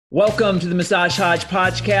Welcome to the Massage Hodge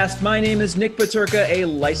podcast. My name is Nick Paterka, a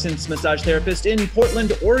licensed massage therapist in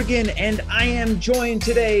Portland, Oregon, and I am joined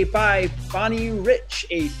today by Bonnie Rich,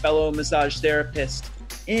 a fellow massage therapist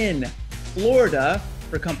in Florida.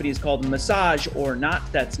 Her company is called Massage or Not.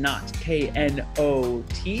 That's not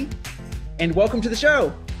K-N-O-T. And welcome to the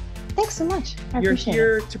show. Thanks so much. I appreciate it.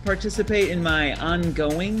 You're here to participate in my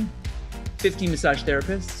ongoing 50 massage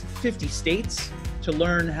therapists, 50 states, to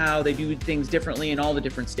learn how they do things differently in all the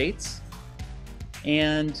different states.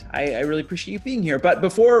 And I really appreciate you being here. But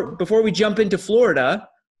before we jump into Florida,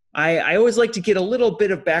 I always like to get a little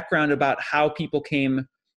bit of background about how people came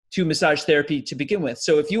to massage therapy to begin with.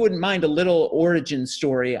 So if you wouldn't mind a little origin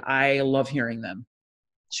story, I love hearing them.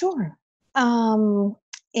 Sure. In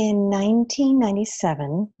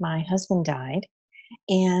 1997, my husband died,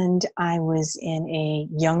 and I was in a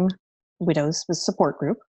young widows support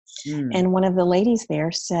group. And one of the ladies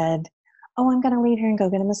there said, "Oh, I'm going to leave here and go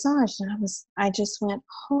get a massage." And I just went,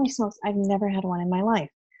 "Holy smokes, I've never had one in my life."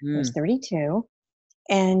 I was 32,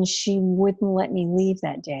 and she wouldn't let me leave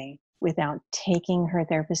that day without taking her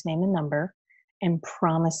therapist's name and number and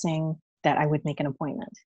promising that I would make an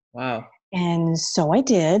appointment. Wow. And so I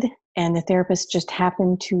did. And the therapist just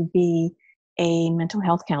happened to be a mental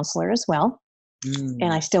health counselor as well.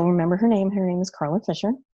 And I still remember her name. Her name is Carla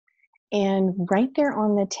Fisher. And right there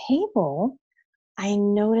on the table, I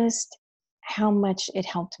noticed how much it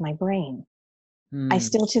helped my brain. I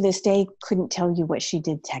still to this day couldn't tell you what she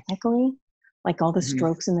did technically, like all the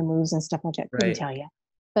strokes and the moves and stuff like that. Couldn't tell you.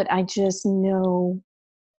 But I just I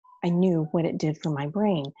knew what it did for my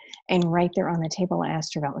brain. And right there on the table, I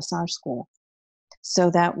asked her about massage school.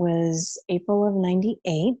 So that was April of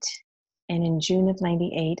 98. And in June of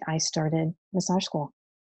 98, I started massage school.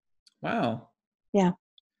 Wow. Yeah.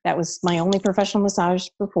 That was my only professional massage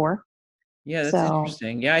before. Yeah, that's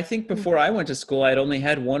interesting. Yeah, I think before I went to school, I'd only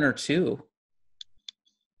had one or two.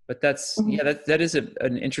 But that's, that is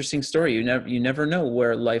an interesting story. You never know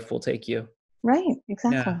where life will take you. Right,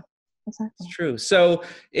 exactly. Yeah, exactly. it's true. So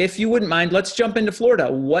if you wouldn't mind, let's jump into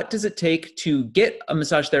Florida. What does it take to get a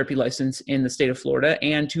massage therapy license in the state of Florida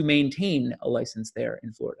and to maintain a license there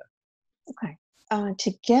in Florida? Okay.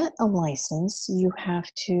 To get a license, you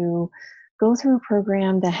have to go through a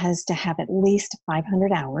program that has to have at least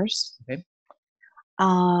 500 hours. Okay.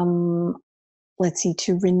 Let's see,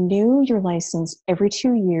 to renew your license every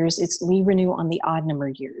 2 years, we renew on the odd number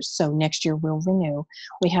years. So next year we'll renew.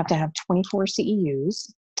 We have to have 24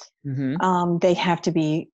 CEUs. They have to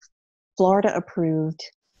be Florida approved.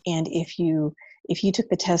 And if you took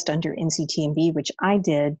the test under NCTMB, which I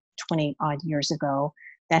did 20 odd years ago,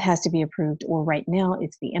 that has to be approved, or right now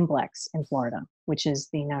it's the NBLEX in Florida, which is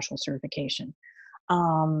the national certification.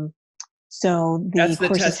 So that's the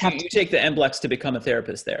test. You take the NBLEX to become a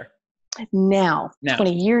therapist there. Now.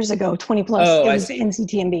 20 years ago, 20 plus, it was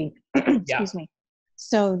NCTMB. Excuse me.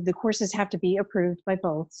 So the courses have to be approved by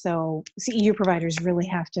both. So CEU providers really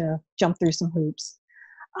have to jump through some hoops.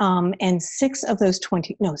 And 6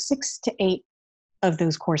 to 8 of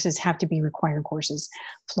those courses have to be required courses.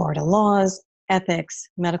 Florida laws, ethics,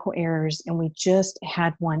 medical errors, and we just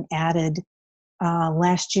had one added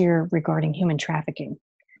last year regarding human trafficking,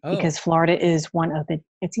 because Florida is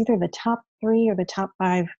it's either the top 3 or the top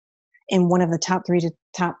 5 in one of the top 3 to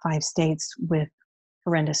top 5 states with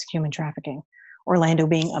horrendous human trafficking. Orlando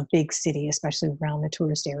being a big city, especially around the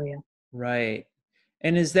tourist area. Right.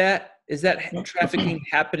 And is that trafficking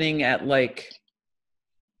happening at like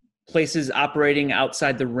places operating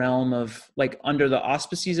outside the realm of like under the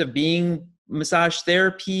auspices of being massage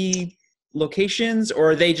therapy locations, or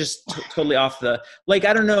are they just totally off the, like,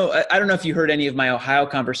 I don't know if you heard any of my Ohio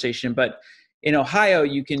conversation, but in Ohio,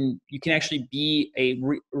 you can actually be a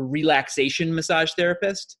relaxation massage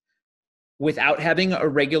therapist without having a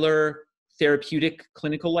regular therapeutic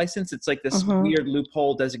clinical license. It's like this weird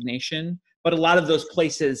loophole designation, but a lot of those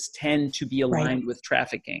places tend to be aligned with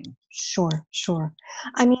trafficking. Sure.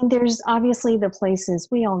 I mean, there's obviously the places,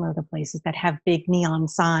 we all know the places that have big neon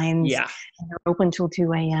signs. Yeah. And they're open till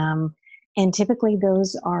 2 a.m. And typically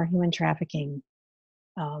those are human trafficking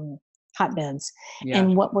hotbeds. Yeah.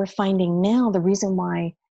 And what we're finding now, the reason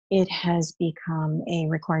why it has become a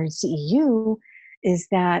required CEU is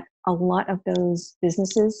that a lot of those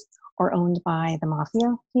businesses are owned by the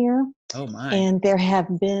mafia here. Oh my. And there have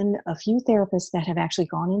been a few therapists that have actually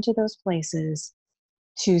gone into those places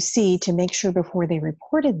to make sure before they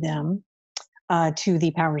reported them to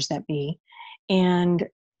the powers that be. And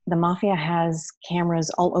the mafia has cameras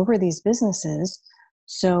all over these businesses,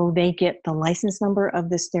 so they get the license number of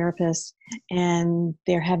this therapist, and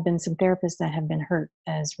there have been some therapists that have been hurt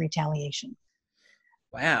as retaliation.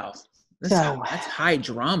 Wow. That's high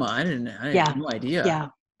drama. I had no idea. Yeah.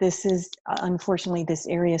 This is, unfortunately, this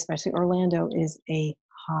area, especially Orlando, is a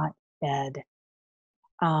hotbed.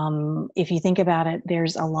 If you think about it,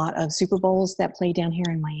 there's a lot of Super Bowls that play down here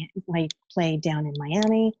in Miami, play down in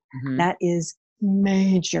Miami. Mm-hmm. That is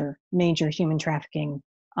major human trafficking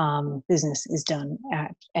business is done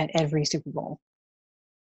at every Super Bowl.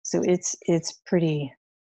 So it's pretty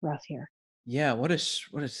rough here. Yeah, what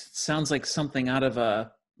sounds like something out of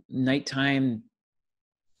a nighttime,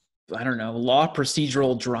 I don't know, law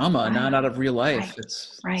procedural drama, not out of real life.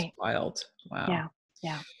 It's wild. Wow.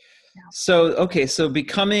 Yeah. So, okay, so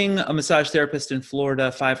becoming a massage therapist in Florida,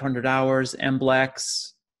 500 hours,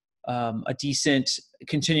 MBLEX, a decent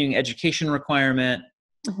continuing education requirement.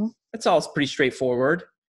 Mm-hmm. That's all pretty straightforward.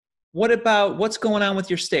 What about what's going on with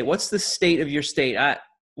your state? What's the state of your state?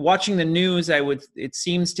 Watching the news, it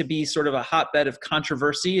seems to be sort of a hotbed of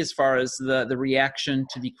controversy as far as the reaction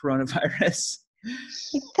to the coronavirus.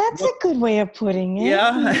 That's a good way of putting it.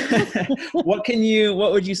 Yeah. What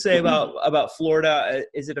would you say about Florida?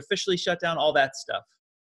 Is it officially shut down? All that stuff.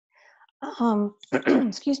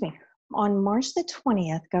 Excuse me. On March the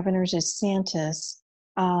 20th, Governor DeSantis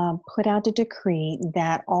put out a decree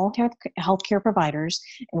that all healthcare providers,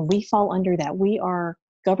 and we fall under that. We are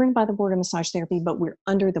governed by the Board of Massage Therapy, but we're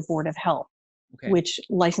under the Board of Health, which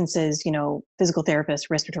licenses, physical therapists,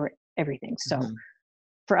 respiratory, everything. So. Mm-hmm.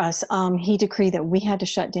 For us, he decreed that we had to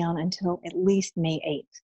shut down until at least May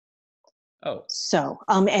 8th. Oh. So,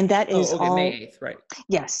 and that is all May 8th, right?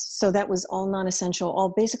 Yes. So that was all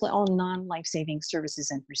non-essential, basically all non-life-saving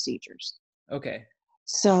services and procedures. Okay.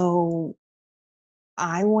 So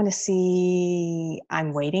I'm waiting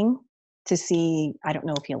to see, I don't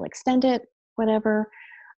know if he'll extend it, whatever.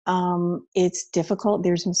 It's difficult.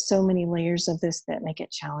 There's so many layers of this that make it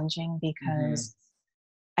challenging because mm-hmm.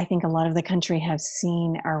 I think a lot of the country have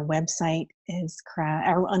seen our website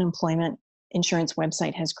our unemployment insurance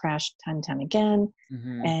website has crashed time and time again.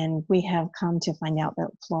 Mm-hmm. And we have come to find out that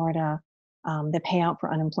Florida, the payout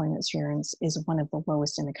for unemployment insurance is one of the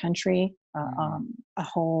lowest in the country, mm-hmm. A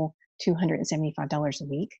whole $275 a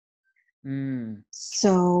week. Mm.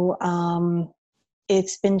 So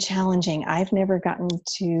it's been challenging. I've never gotten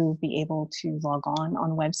to be able to log on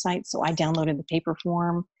websites. So I downloaded the paper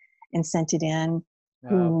form and sent it in. Wow.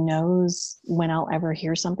 Who knows when I'll ever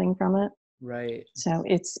hear something from it. Right. So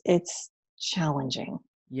it's challenging.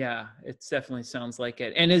 Yeah, it definitely sounds like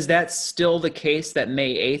it. And is that still the case that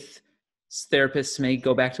May 8th therapists may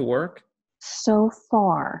go back to work? So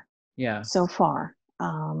far. Yeah. So far.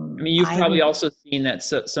 I mean, you've probably also seen that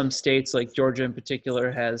some states like Georgia in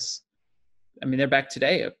particular they're back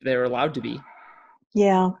today. They're allowed to be.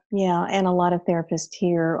 Yeah. And a lot of therapists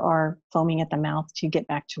here are foaming at the mouth to get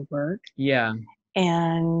back to work. Yeah.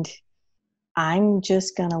 And I'm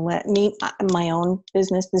just going to let my own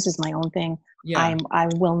business, this is my own thing. Yeah. I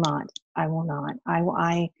will not.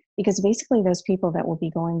 Because basically those people that will be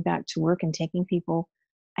going back to work and taking people,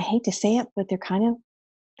 I hate to say it, but they're kind of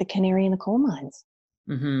the canary in the coal mines.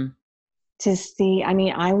 Mm-hmm. To see,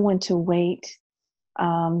 I want to wait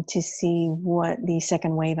to see what the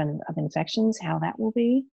second wave of infections, how that will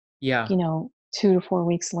be. Yeah. 2 to 4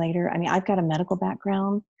 weeks later. I've got a medical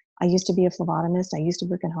background. I used to be a phlebotomist. I used to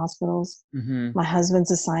work in hospitals. Mm-hmm. My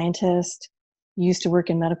husband's a scientist, used to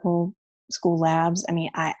work in medical school labs. I'm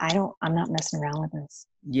not messing around with this.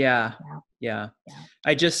 Yeah.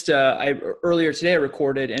 I just, earlier today I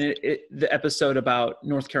recorded, and the episode about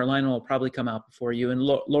North Carolina will probably come out before you. And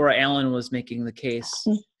Laura Allen was making the case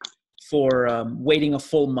for waiting a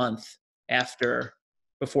full month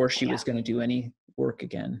before she was going to do any work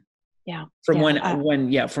again. Yeah. From when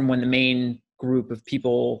the main group of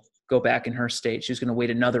people go back in her state, she was going to wait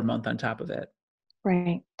another month on top of it.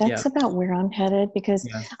 Right. That's about where I'm headed because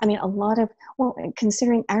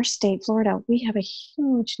considering our state, Florida, we have a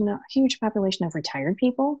huge population of retired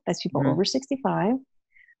people. That's people mm-hmm. over 65,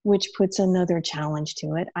 which puts another challenge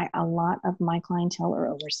to it. A lot of my clientele are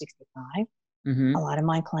over 65. Mm-hmm. A lot of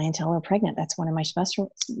my clientele are pregnant. That's one of my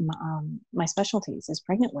my specialties is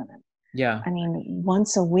pregnant women. Yeah.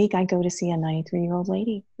 Once a week I go to see a 93-year-old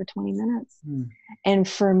lady for 20 minutes. Mm. And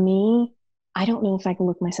for me, I don't know if I could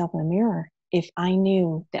look myself in the mirror if I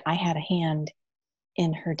knew that I had a hand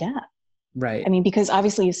in her death. Right. Because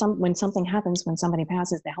obviously when something happens, when somebody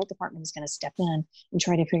passes, the health department is going to step in and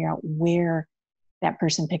try to figure out where that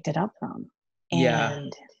person picked it up from.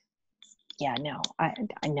 And I know.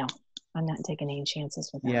 I'm not taking any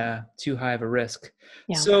chances with that. Yeah, too high of a risk.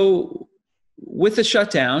 Yeah. So with the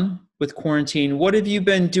shutdown, with quarantine, what have you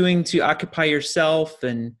been doing to occupy yourself,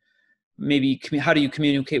 and maybe how do you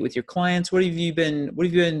communicate with your clients? What have you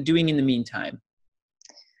been doing in the meantime?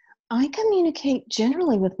 I communicate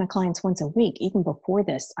generally with my clients once a week. Even before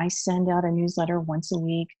this, I send out a newsletter once a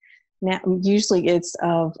week. Now, usually it's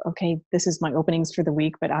of, okay, this is my openings for the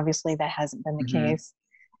week, but obviously that hasn't been the case.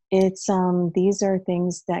 It's, these are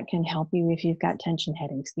things that can help you if you've got tension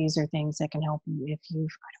headaches. These are things that can help you if you've,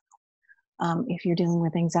 if you're dealing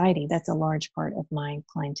with anxiety. That's a large part of my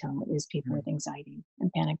clientele is people with anxiety and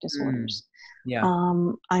panic disorders. Yeah.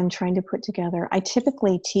 I'm trying to put together, I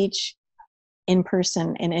typically teach in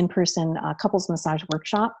person couples massage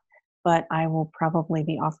workshop, but I will probably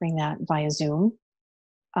be offering that via Zoom.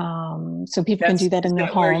 So people can do that in their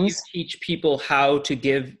homes. Where you teach people how to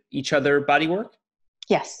give each other body work?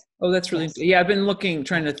 Yes. Oh, that's really, yeah, I've been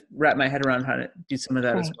trying to wrap my head around how to do some of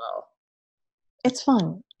that as well. It's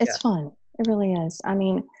fun. It's fun. It really is. I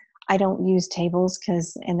mean, I don't use tables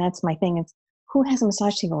and that's my thing. It's who has a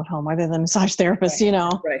massage table at home other than massage therapists, you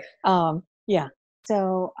know? Right. Yeah.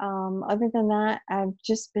 So, other than that, I've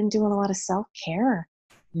just been doing a lot of self-care.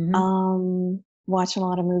 Watching a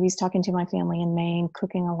lot of movies, talking to my family in Maine,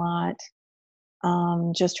 cooking a lot.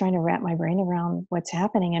 Just trying to wrap my brain around what's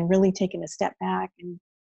happening and really taking a step back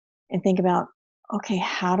and think about, okay,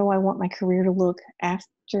 how do I want my career to look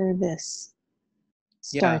after this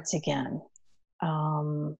starts again?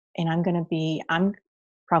 And I'm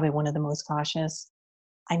probably one of the most cautious.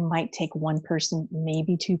 I might take one person,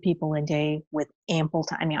 maybe two people a day with ample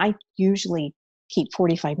time. I mean, I usually keep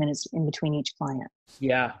 45 minutes in between each client.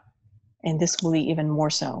 Yeah. And this will be even more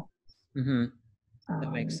so.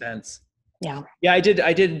 That makes sense. Yeah. Yeah, I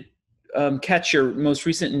did catch your most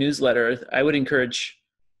recent newsletter. I would encourage,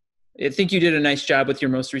 I think you did a nice job with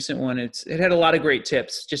your most recent one. It had a lot of great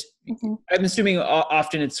tips. Just, I'm assuming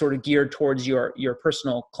often it's sort of geared towards your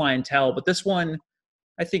personal clientele, but this one,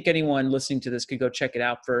 I think anyone listening to this could go check it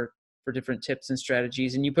out for different tips and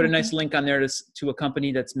strategies. And you put a nice link on there to a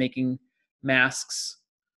company that's making masks,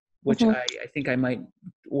 which I think I might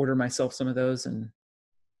order myself some of those, and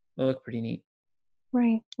they'll look pretty neat.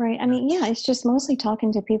 Right. I mean, yeah, it's just mostly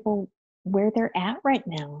talking to people where they're at right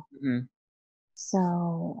now.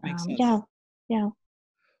 So, yeah.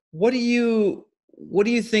 What do you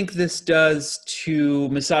think this does to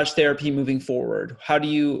massage therapy moving forward? How do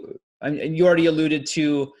you, and you already alluded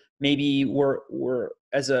to, maybe we're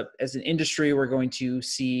as an industry, we're going to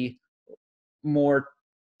see more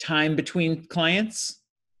time between clients?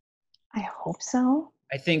 I hope so.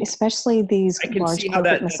 I think especially these large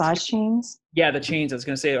corporate massage chains. Yeah, the chains. I was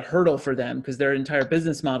going to say a hurdle for them because their entire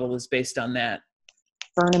business model is based on that.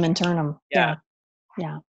 Burn them and turn them. Yeah.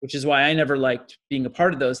 Which is why I never liked being a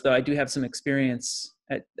part of those, though I do have some experience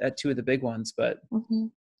at two of the big ones. But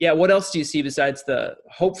yeah, what else do you see besides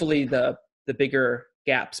hopefully the bigger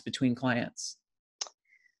gaps between clients?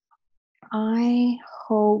 I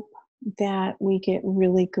hope that we get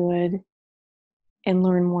really good and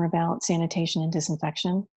learn more about sanitation and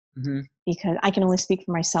disinfection, because I can only speak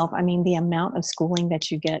for myself. I mean, the amount of schooling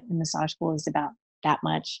that you get in massage school is about that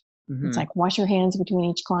much. It's like wash your hands between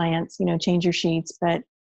each client, change your sheets. But,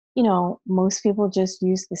 most people just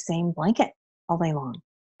use the same blanket all day long,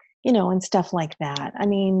 and stuff like that. I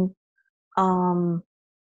mean,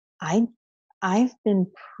 I've been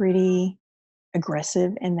pretty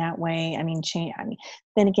aggressive in that way. I mean,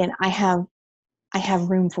 then again, I have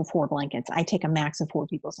room for 4 blankets. I take a max of 4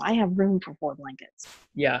 people. So I have room for 4 blankets.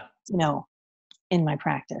 Yeah. In my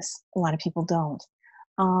practice. A lot of people don't.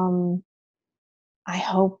 I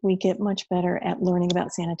hope we get much better at learning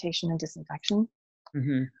about sanitation and disinfection.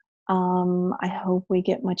 I hope we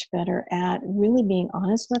get much better at really being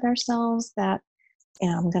honest with ourselves that,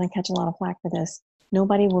 and I'm going to catch a lot of flack for this,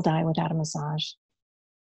 nobody will die without a massage.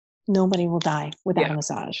 Nobody will die without a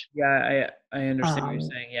massage. Yeah, I understand what you're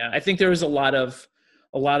saying. Yeah, I think there was a lot of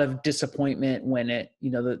disappointment when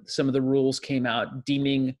some of the rules came out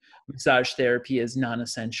deeming massage therapy as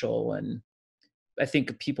non-essential, and I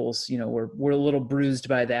think people's we're a little bruised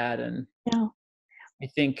by that. And I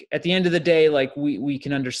think at the end of the day, like we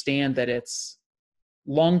can understand that it's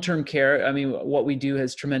long-term care. I mean, what we do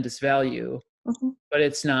has tremendous value, but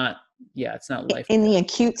it's not life. In the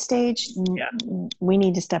acute stage, we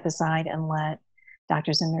need to step aside and let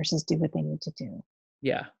doctors and nurses do what they need to do.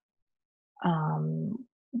 Yeah.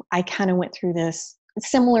 I kind of went through this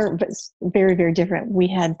similar, but very, very different. We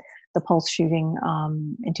had the Pulse shooting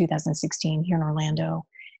in 2016 here in Orlando,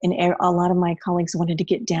 and a lot of my colleagues wanted to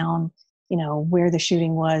get down, where the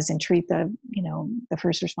shooting was and treat the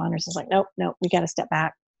first responders. It's like, nope, we got to step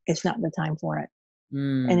back. It's not the time for it.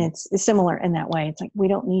 And it's similar in that way. It's like, we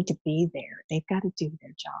don't need to be there. They've got to do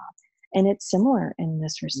their job. And it's similar in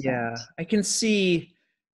this respect. Yeah, I can see,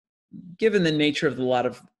 given the nature of a lot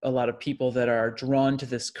of people that are drawn to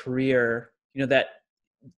this career, that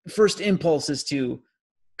first impulse is to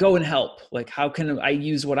go and help. Like, how can I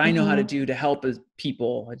use what I know how to do to help as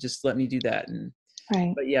people? Just let me do that. And,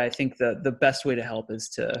 but yeah, I think the best way to help is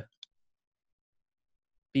to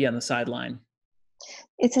be on the sideline.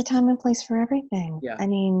 It's a time and place for everything. Yeah. I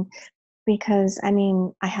mean, because I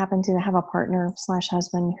happen to have a partner /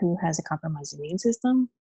 husband who has a compromised immune system.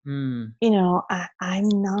 You know, I'm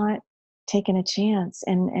not taking a chance,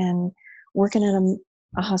 and working at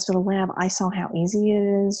a hospital lab, I saw how easy it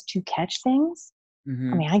is to catch things. I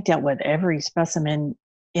mean, I dealt with every specimen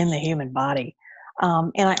in the human body.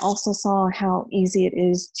 And I also saw how easy it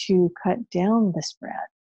is to cut down the spread.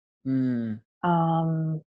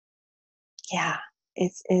 Yeah,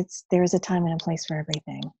 there's a time and a place for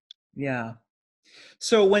everything. Yeah.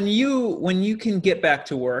 So when you can get back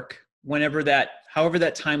to work, however that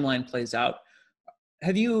timeline plays out,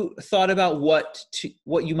 have you thought about what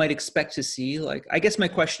you might expect to see? Like, I guess my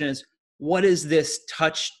question is, what is this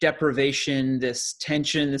touch deprivation, this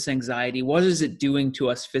tension, this anxiety? What is it doing to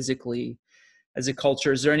us physically as a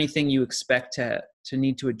culture? Is there anything you expect to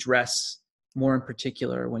need to address more in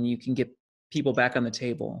particular when you can get people back on the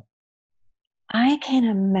table? I can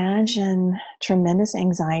imagine tremendous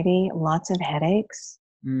anxiety, lots of headaches.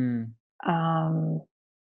 And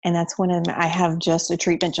that's I have just a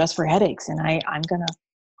treatment just for headaches, and I'm going to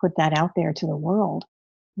put that out there to the world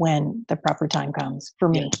when the proper time comes for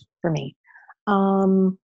me.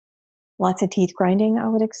 Lots of teeth grinding, I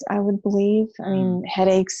would believe. I mean,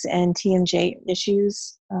 headaches and TMJ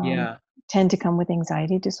issues tend to come with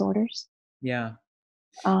anxiety disorders. Yeah.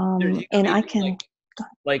 And I can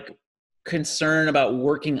like concern about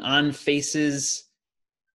working on faces,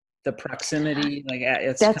 the proximity, like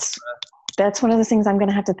that's one of the things I'm going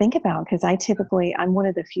to have to think about, because I'm one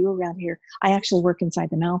of the few around here. I actually work inside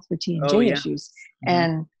the mouth for TMJ issues.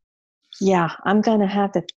 And yeah, I'm going to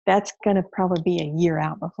have to, that's going to probably be a year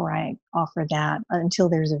out before I offer that, until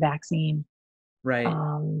there's a vaccine. Right.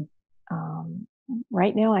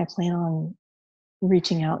 Right now I plan on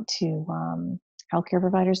reaching out to healthcare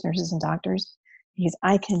providers, nurses and doctors, because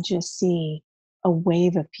I can just see a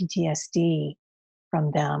wave of PTSD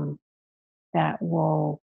from them that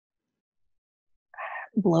will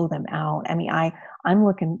blow them out. I mean, I'm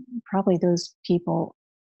looking, probably those people,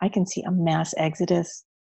 I can see a mass exodus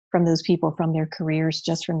from those people, from their careers,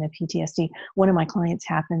 just from the PTSD. One of my clients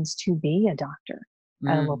happens to be a doctor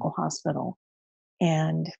at a local hospital,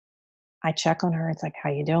 and I check on her. It's like, how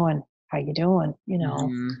you doing? You know,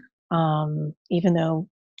 even though,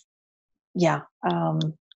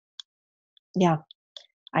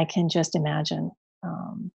 I can just imagine.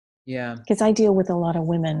 Because I deal with a lot of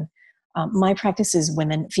women. My practice is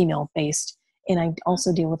female based, and I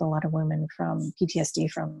also deal with a lot of women from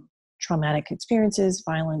PTSD, from traumatic experiences,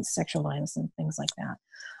 violence, sexual violence, and things like that.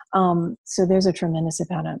 So there's a tremendous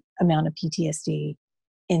amount of PTSD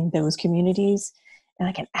in those communities, and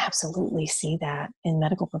I can absolutely see that in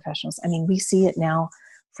medical professionals. I mean, we see it now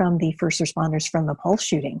from the first responders from the Pulse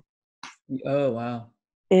shooting. Oh, wow.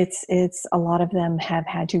 It's a lot of them have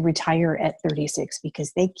had to retire at 36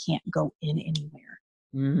 because they can't go in anywhere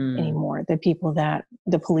anymore.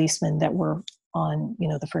 The policemen that were on,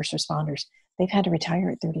 the first responders, they've had to retire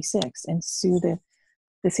at 36 and sue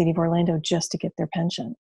the city of Orlando just to get their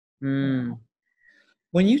pension.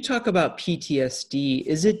 When you talk about PTSD,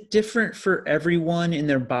 is it different for everyone in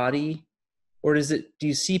their body, or do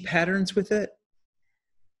you see patterns with it?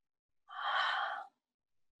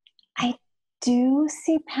 I do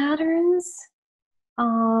see patterns.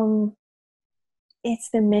 It's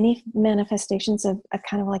the many manifestations of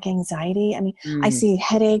kind of like anxiety. I mean, I see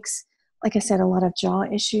headaches, like I said, a lot of jaw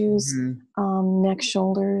issues, neck,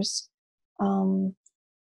 shoulders, and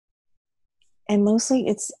mostly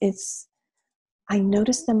it's. I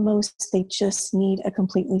notice them most. They just need a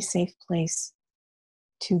completely safe place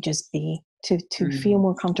to just be, to feel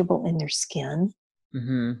more comfortable in their skin.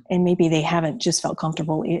 And maybe they haven't just felt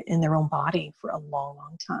comfortable in their own body for a long,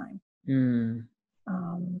 long time.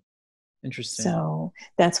 Interesting. So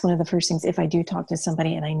that's one of the first things. If I do talk to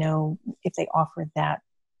somebody and I know if they offer that,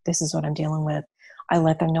 this is what I'm dealing with, I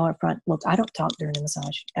let them know up front, look, I don't talk during a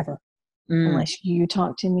massage ever. Unless you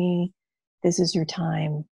talk to me, this is your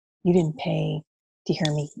time. You didn't pay to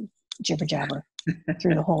hear me jibber jabber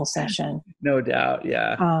through the whole session. No doubt.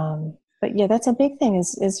 Yeah. But yeah, that's a big thing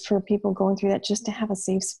is for people going through that, just to have a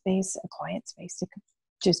safe space, a quiet space to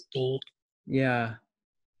just be. Yeah.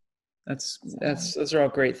 Those are all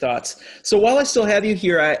great thoughts. So while I still have you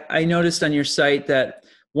here, I noticed on your site that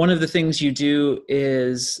one of the things you do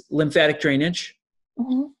is lymphatic drainage.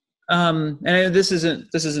 And I know this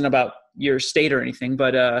isn't about your state or anything,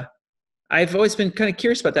 but I've always been kind of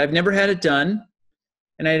curious about that. I've never had it done.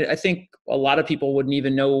 And I think a lot of people wouldn't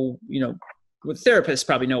even know, therapists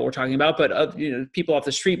probably know what we're talking about, but people off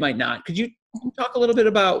the street might not. Could you talk a little bit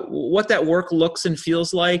about what that work looks and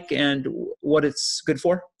feels like and what it's good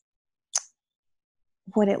for?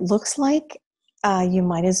 What it looks like, you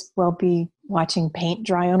might as well be watching paint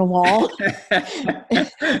dry on a wall.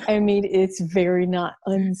 I mean, it's very not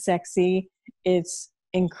unsexy. It's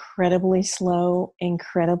incredibly slow,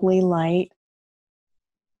 incredibly light.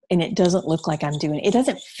 And it doesn't look like it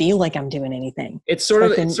doesn't feel like I'm doing anything. It's sort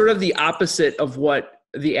of the opposite of what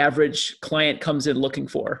the average client comes in looking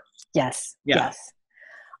for. Yes. Yeah.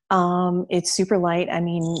 Yes. It's super light. I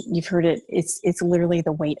mean, you've heard it. It's literally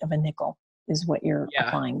the weight of a nickel is what you're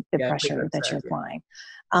applying, the pressure that you're applying.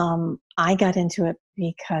 I got into it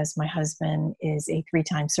because my husband is a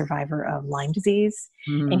 3-time survivor of Lyme disease.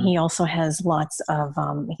 And he also has lots of,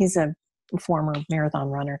 he's a former marathon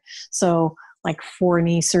runner. So like 4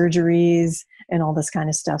 knee surgeries and all this kind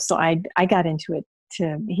of stuff. So I got into it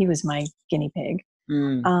he was my guinea pig.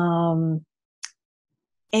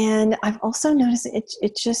 And I've also noticed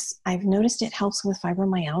I've noticed it helps with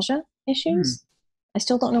fibromyalgia issues. I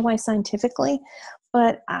still don't know why scientifically,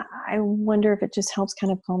 but I wonder if it just helps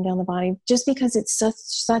kind of calm down the body, just because it's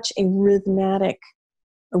such a rhythmic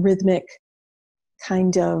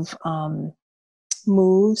kind of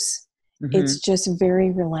moves. It's just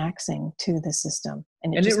very relaxing to the system.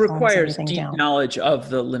 And it requires deep knowledge of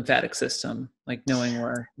the lymphatic system, like knowing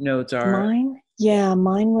where nodes are.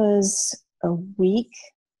 Mine was a week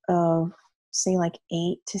of, say, like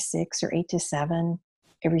 8 to 6 or 8 to 7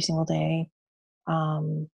 every single day.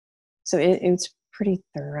 So it's pretty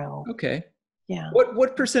thorough. Okay. Yeah.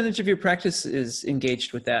 What percentage of your practice is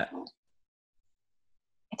engaged with that?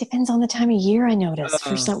 It depends on the time of year, I notice,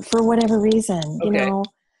 for whatever reason,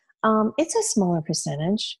 it's a smaller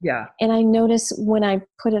percentage. Yeah. And I notice when I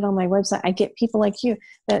put it on my website, I get people like you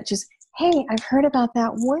that just, hey, I've heard about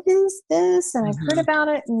that. What is this? And I've heard about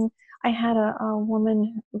it. And I had a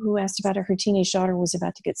woman who asked about it. Her teenage daughter was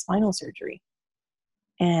about to get spinal surgery.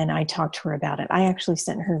 And I talked to her about it. I actually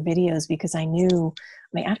sent her videos because I knew,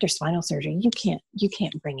 after spinal surgery, you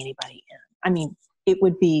can't bring anybody in. I mean, it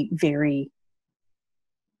would be very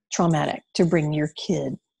traumatic to bring your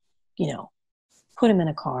kid, put him in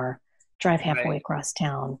a car, drive halfway across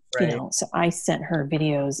town, So I sent her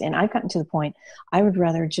videos, and I've gotten to the point I would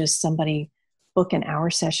rather just somebody book an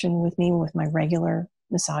hour session with me with my regular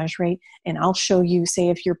massage rate, and I'll show you, say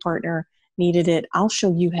if your partner needed it, I'll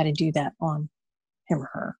show you how to do that on him or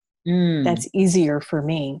her. That's easier for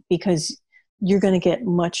me because you're going to get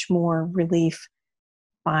much more relief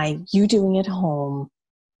by you doing it at home.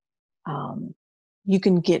 You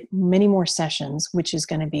can get many more sessions, which is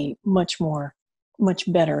going to be much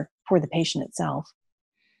better for the patient itself.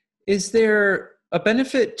 Is there a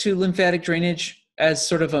benefit to lymphatic drainage as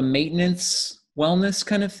sort of a maintenance wellness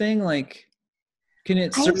kind of thing? Like, can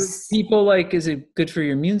it serve people? Like, is it good for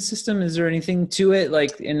your immune system? Is there anything to it,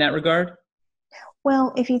 like, in that regard?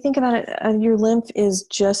 Well, if you think about it, your lymph is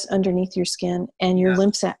just underneath your skin, and your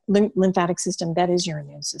lymphatic system, that is your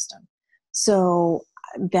immune system. So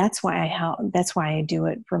that's why I do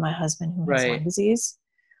it for my husband who has Lyme disease.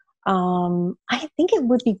 I think it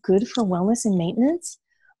would be good for wellness and maintenance,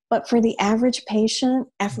 but for the average patient,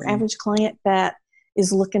 average client that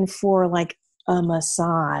is looking for like a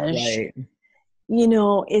massage,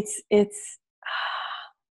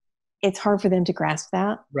 it's hard for them to grasp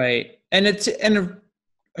that. Right. And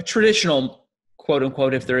a traditional, quote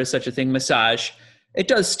unquote, if there is such a thing, massage, it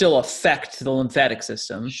does still affect the lymphatic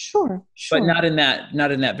system. Sure. But not in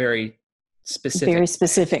that very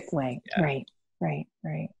specific way. Yeah. Right.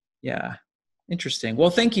 Yeah. Interesting. Well,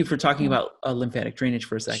 thank you for talking about lymphatic drainage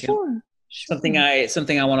for a second. Sure. Something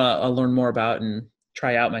I want to learn more about and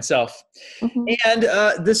try out myself. And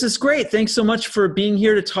this is great. Thanks so much for being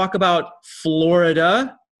here to talk about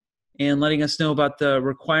Florida and letting us know about the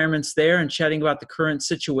requirements there and chatting about the current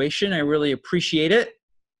situation. I really appreciate it.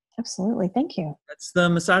 Absolutely. Thank you. That's the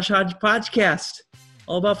Massage Hodge podcast,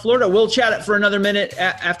 all about Florida. We'll chat it for another minute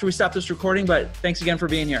after we stop this recording, but thanks again for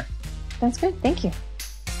being here. That's good. Thank you.